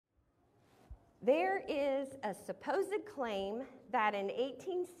There is a supposed claim that in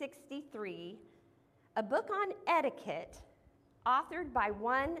 1863, a book on etiquette, authored by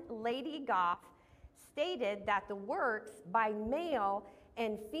one Lady Goff, stated that the works by male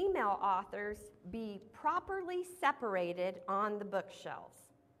and female authors be properly separated on the bookshelves.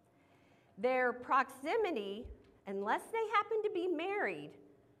 Their proximity, unless they happened to be married,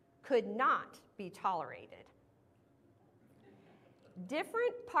 could not be tolerated.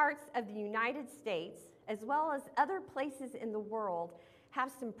 Different parts of the United States, as well as other places in the world,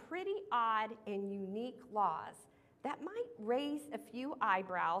 have some pretty odd and unique laws that might raise a few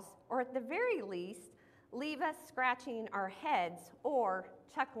eyebrows, or at the very least, leave us scratching our heads or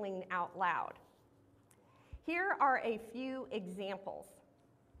chuckling out loud. Here are a few examples.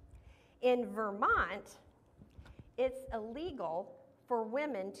 In Vermont, it's illegal for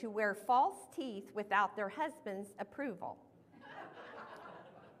women to wear false teeth without their husband's approval.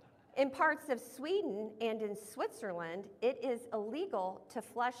 In parts of Sweden and in Switzerland, it is illegal to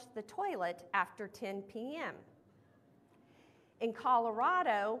flush the toilet after 10 p.m. In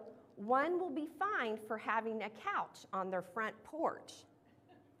Colorado, one will be fined for having a couch on their front porch.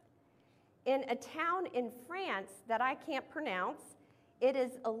 In a town in France that I can't pronounce, it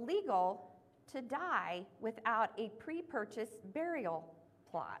is illegal to die without a pre-purchased burial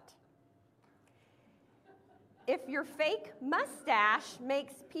plot. If your fake mustache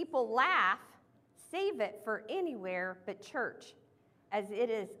makes people laugh, save it for anywhere but church, as it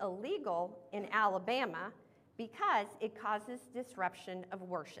is illegal in Alabama because it causes disruption of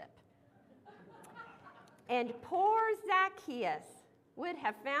worship. And poor Zacchaeus would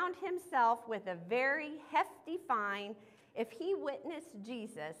have found himself with a very hefty fine if he witnessed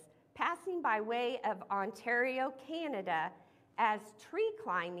Jesus passing by way of Ontario, Canada, as tree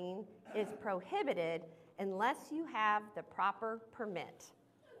climbing is prohibited unless you have the proper permit.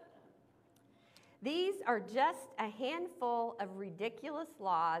 These are just a handful of ridiculous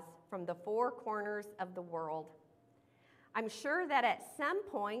laws from the four corners of the world. I'm sure that at some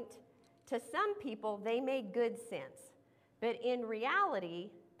point, to some people, they made good sense, but in reality,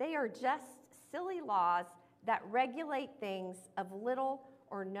 they are just silly laws that regulate things of little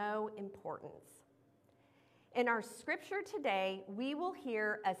or no importance. In our scripture today, we will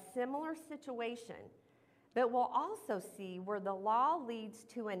hear a similar situation, but we'll also see where the law leads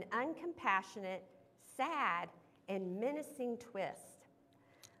to an uncompassionate, sad, and menacing twist.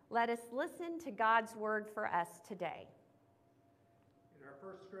 Let us listen to God's word for us today. In our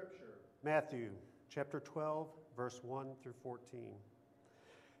first scripture, Matthew chapter 12, verse 1 through 14.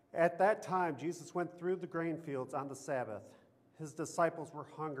 At that time, Jesus went through the grain fields on the Sabbath. His disciples were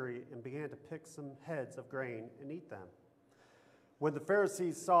hungry and began to pick some heads of grain and eat them. When the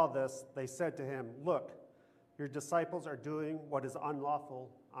Pharisees saw this, they said to him, "Look, your disciples are doing what is unlawful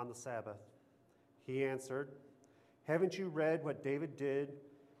on the Sabbath." He answered, "Haven't you read what David did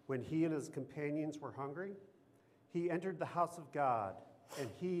when he and his companions were hungry? He entered the house of God, and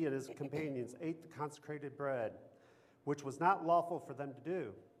he and his companions ate the consecrated bread, which was not lawful for them to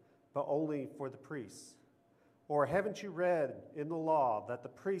do, but only for the priests. Or haven't you read in the law that the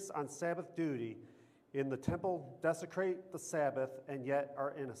priests on Sabbath duty in the temple desecrate the Sabbath and yet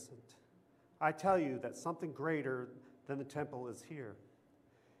are innocent? I tell you that something greater than the temple is here.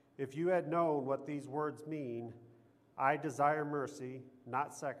 If you had known what these words mean, 'I desire mercy,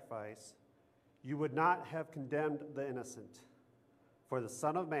 not sacrifice,' you would not have condemned the innocent. For the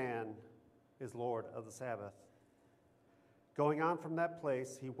Son of Man is Lord of the Sabbath." Going on from that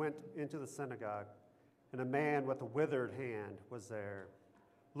place, he went into the synagogue, and a man with a withered hand was there.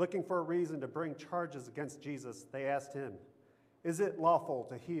 Looking for a reason to bring charges against Jesus, they asked him, "Is it lawful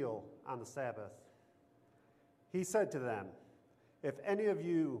to heal on the Sabbath?" He said to them, "If any of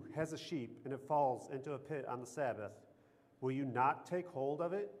you has a sheep and it falls into a pit on the Sabbath, will you not take hold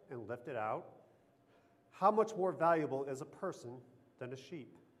of it and lift it out? How much more valuable is a person than a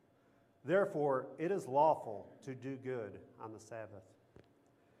sheep? Therefore, it is lawful to do good on the Sabbath."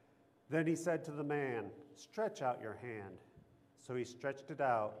 Then he said to the man, "Stretch out your hand." So he stretched it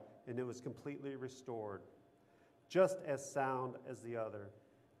out, and it was completely restored, just as sound as the other.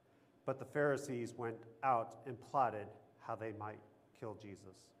 But the Pharisees went out and plotted how they might kill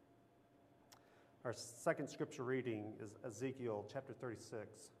Jesus. Our second scripture reading is Ezekiel chapter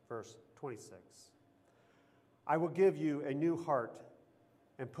 36, verse 26. "I will give you a new heart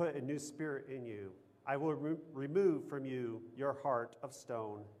and put a new spirit in you. I will remove from you your heart of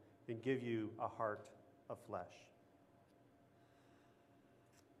stone and give you a heart of flesh."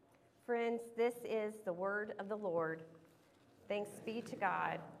 Friends, this is the word of the Lord. Thanks be to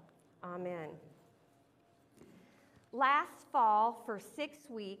God. Amen. Last fall, for 6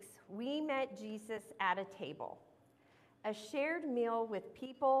 weeks, we met Jesus at a table, a shared meal with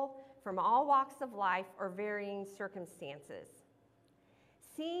people from all walks of life or varying circumstances.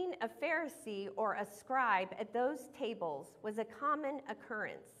 Seeing a Pharisee or a scribe at those tables was a common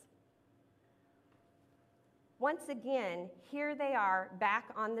occurrence. Once again, here they are back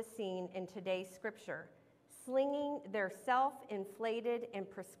on the scene in today's scripture, slinging their self-inflated and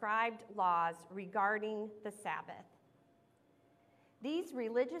prescribed laws regarding the Sabbath. These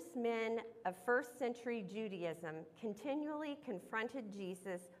religious men of first century Judaism continually confronted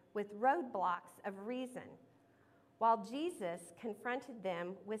Jesus with roadblocks of reason, while Jesus confronted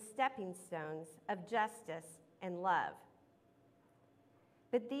them with stepping stones of justice and love.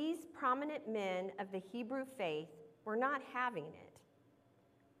 But these prominent men of the Hebrew faith were not having it.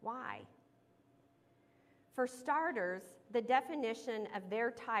 Why? For starters, the definition of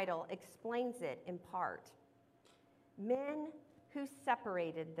their title explains it in part. Men who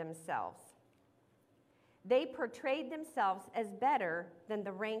separated themselves. They portrayed themselves as better than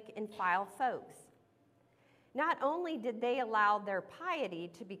the rank and file folks. Not only did they allow their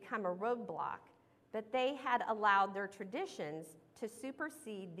piety to become a roadblock, but they had allowed their traditions to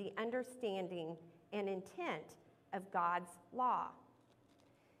supersede the understanding and intent of God's law.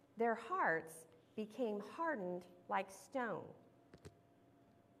 Their hearts became hardened like stone.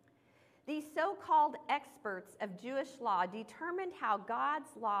 These so-called experts of Jewish law determined how God's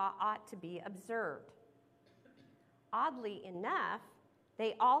law ought to be observed. Oddly enough,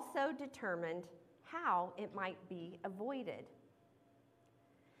 they also determined how it might be avoided.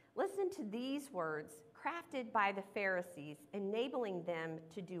 Listen to these words crafted by the Pharisees, enabling them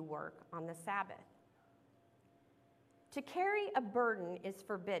to do work on the Sabbath. To carry a burden is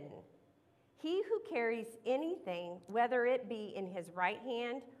forbidden. He who carries anything, whether it be in his right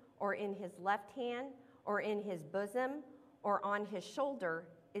hand or in his left hand or in his bosom or on his shoulder,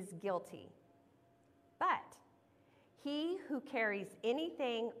 is guilty. But he who carries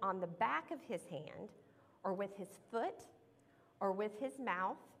anything on the back of his hand or with his foot or with his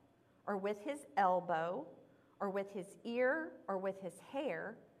mouth or with his elbow or with his ear or with his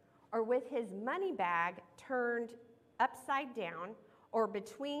hair or with his money bag turned upside down or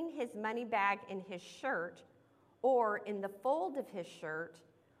between his money bag and his shirt or in the fold of his shirt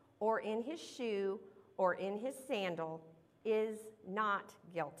or in his shoe or in his sandal is not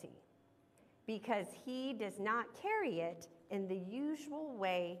guilty, because he does not carry it in the usual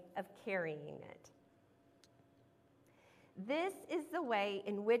way of carrying it. This is the way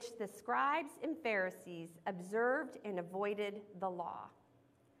in which the scribes and Pharisees observed and avoided the law.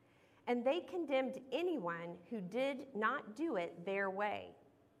 And they condemned anyone who did not do it their way.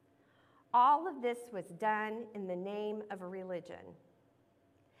 All of this was done in the name of a religion.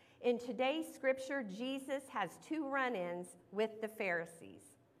 In today's scripture, Jesus has 2 run-ins with the Pharisees.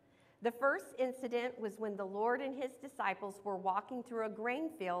 The first incident was when the Lord and his disciples were walking through a grain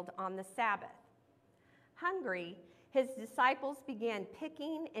field on the Sabbath. Hungry, his disciples began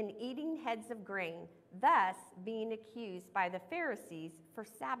picking and eating heads of grain, thus being accused by the Pharisees for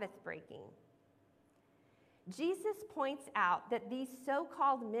Sabbath breaking. Jesus points out that these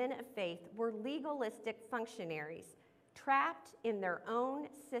so-called men of faith were legalistic functionaries, trapped in their own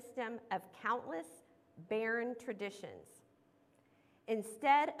system of countless barren traditions.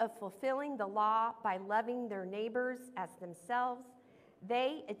 Instead of fulfilling the law by loving their neighbors as themselves,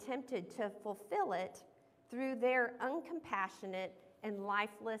 they attempted to fulfill it through their uncompassionate and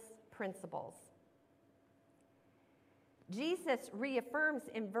lifeless principles. Jesus reaffirms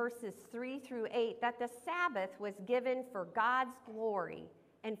in verses 3 through 8 that the Sabbath was given for God's glory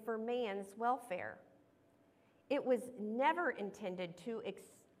and for man's welfare. It was never intended to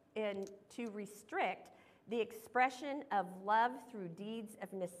restrict the expression of love through deeds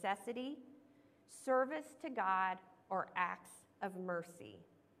of necessity, service to God, or acts of mercy.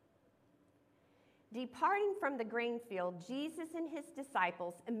 Departing from the grain field, Jesus and his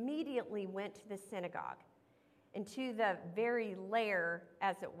disciples immediately went to the synagogue and to the very lair,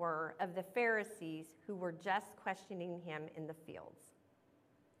 as it were, of the Pharisees who were just questioning him in the fields.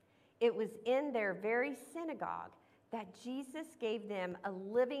 It was in their very synagogue that Jesus gave them a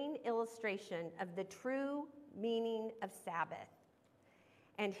living illustration of the true meaning of Sabbath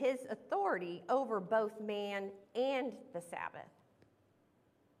and his authority over both man and the Sabbath.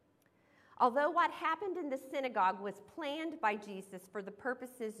 Although what happened in the synagogue was planned by Jesus for the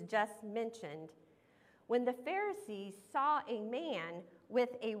purposes just mentioned, when the Pharisees saw a man with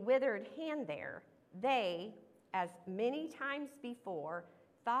a withered hand there, they, as many times before,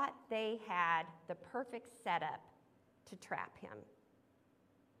 thought they had the perfect setup to trap him.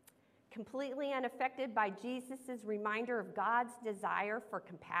 completely unaffected by Jesus' reminder of God's desire for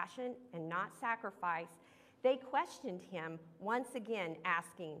compassion and not sacrifice, they questioned him once again,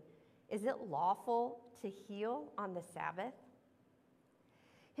 asking, "Is it lawful to heal on the Sabbath?"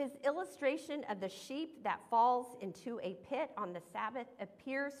 His illustration of the sheep that falls into a pit on the Sabbath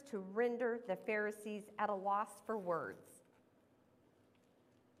appears to render the Pharisees at a loss for words.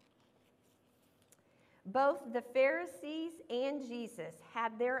 Both the Pharisees and Jesus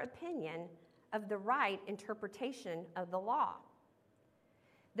had their opinion of the right interpretation of the law.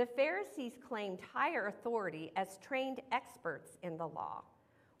 The Pharisees claimed higher authority as trained experts in the law,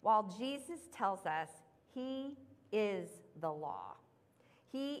 while Jesus tells us he is the law.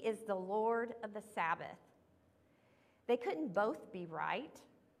 He is the Lord of the Sabbath. They couldn't both be right,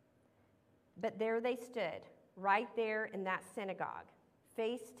 but there they stood, right there in that synagogue,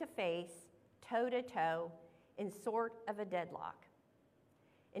 face to face, toe to toe, in sort of a deadlock,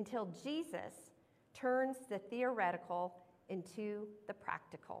 until Jesus turns the theoretical into the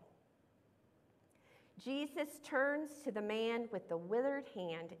practical. Jesus turns to the man with the withered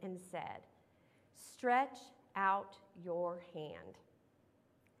hand and said, "Stretch out your hand."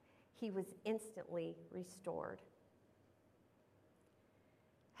 He was instantly restored.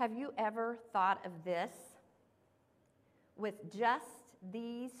 Have you ever thought of this? With just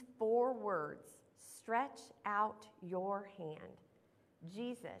these 4 words, "Stretch out your hand,"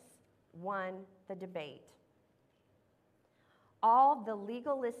 Jesus won the debate. All the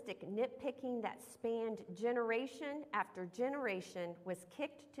legalistic nitpicking that spanned generation after generation was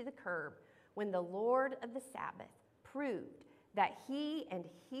kicked to the curb when the Lord of the Sabbath proved that he and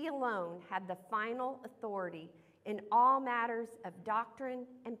he alone had the final authority in all matters of doctrine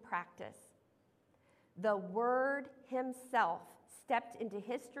and practice. The Word himself stepped into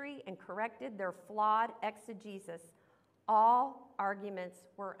history and corrected their flawed exegesis. All arguments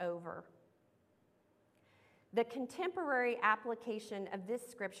were over. The contemporary application of this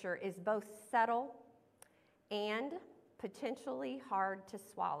scripture is both subtle and potentially hard to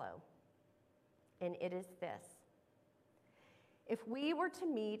swallow, and it is this. If we were to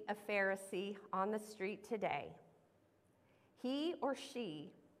meet a Pharisee on the street today, he or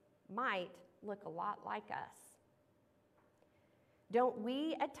she might look a lot like us. Don't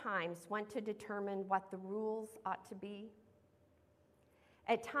we at times want to determine what the rules ought to be?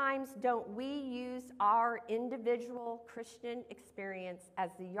 At times, don't we use our individual Christian experience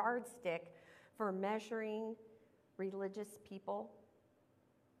as the yardstick for measuring religious people?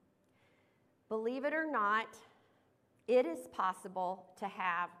 Believe it or not, it is possible to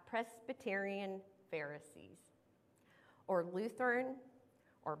have Presbyterian Pharisees, or Lutheran,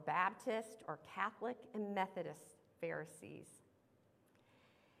 or Baptist, or Catholic and Methodist Pharisees.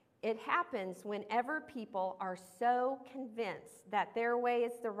 It happens whenever people are so convinced that their way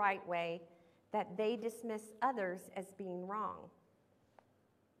is the right way that they dismiss others as being wrong.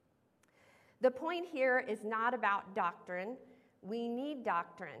 The point here is not about doctrine. We need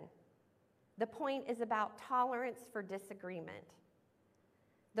doctrine. The point is about tolerance for disagreement.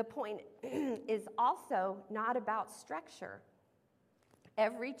 The point is also not about structure.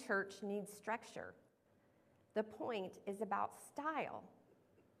 Every church needs structure. The point is about style.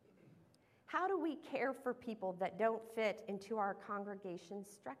 How do we care for people that don't fit into our congregation's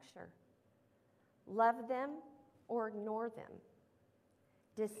structure? Love them or ignore them?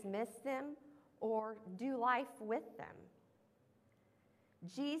 Dismiss them or do life with them?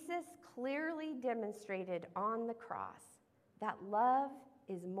 Jesus clearly demonstrated on the cross that love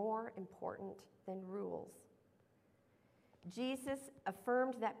is more important than rules. Jesus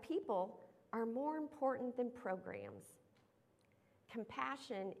affirmed that people are more important than programs.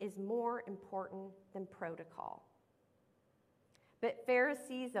 Compassion is more important than protocol. But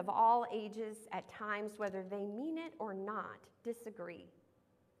Pharisees of all ages, at times, whether they mean it or not, disagree.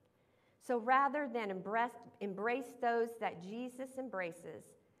 So rather than embrace those that Jesus embraces,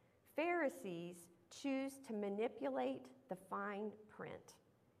 Pharisees choose to manipulate the fine print.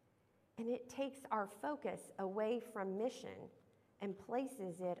 And it takes our focus away from mission and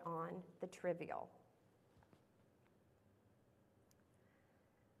places it on the trivial.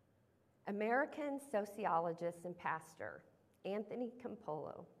 American sociologist and pastor Anthony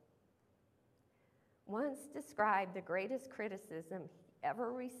Campolo once described the greatest criticism he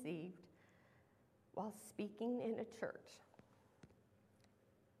ever received while speaking in a church.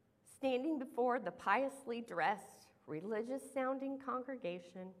 Standing before the piously dressed, religious-sounding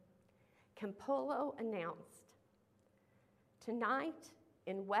congregation, Campolo announced, "Tonight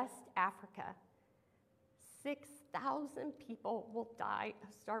in West Africa, 6,000 people will die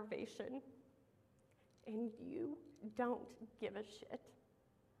of starvation, and you don't give a shit.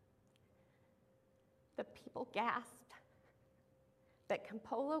 The people gasped, but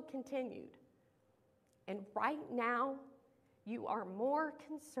Campolo continued. And right now, you are more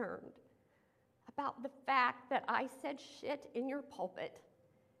concerned about the fact that I said shit in your pulpit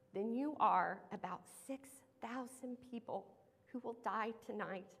than you are about 6,000 people who will die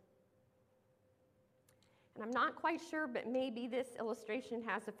tonight. And I'm not quite sure, but maybe this illustration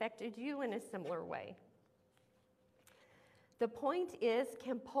has affected you in a similar way. The point is,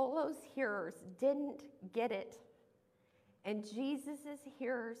 Campolo's hearers didn't get it, and Jesus'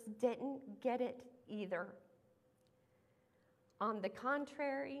 hearers didn't get it either. On the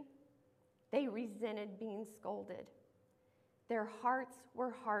contrary, they resented being scolded. Their hearts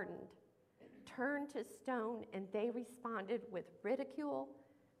were hardened, turned to stone, and they responded with ridicule,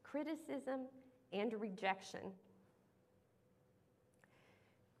 criticism, and rejection.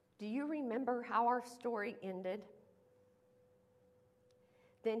 Do you remember how our story ended?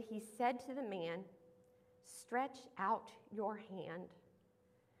 Then he said to the man, "Stretch out your hand."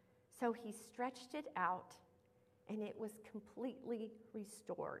 So he stretched it out, and it was completely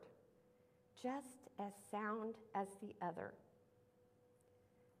restored, just as sound as the other.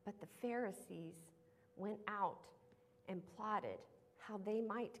 But the Pharisees went out and plotted how they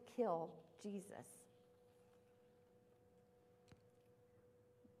might kill Jesus.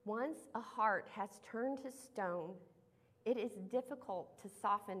 Once a heart has turned to stone, it is difficult to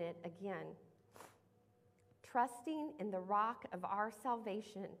soften it again. Trusting in the rock of our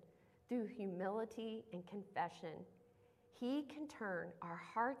salvation through humility and confession, he can turn our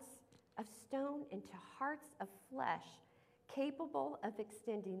hearts of stone into hearts of flesh, capable of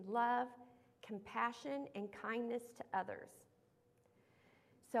extending love, compassion, and kindness to others.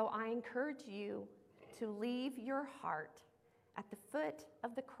 So I encourage you to leave your heart at the foot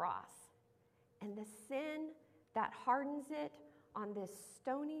of the cross, and the sin that hardens it on this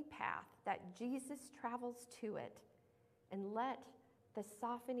stony path that Jesus travels to it, and let the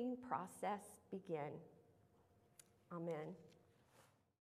softening process begin. Amen.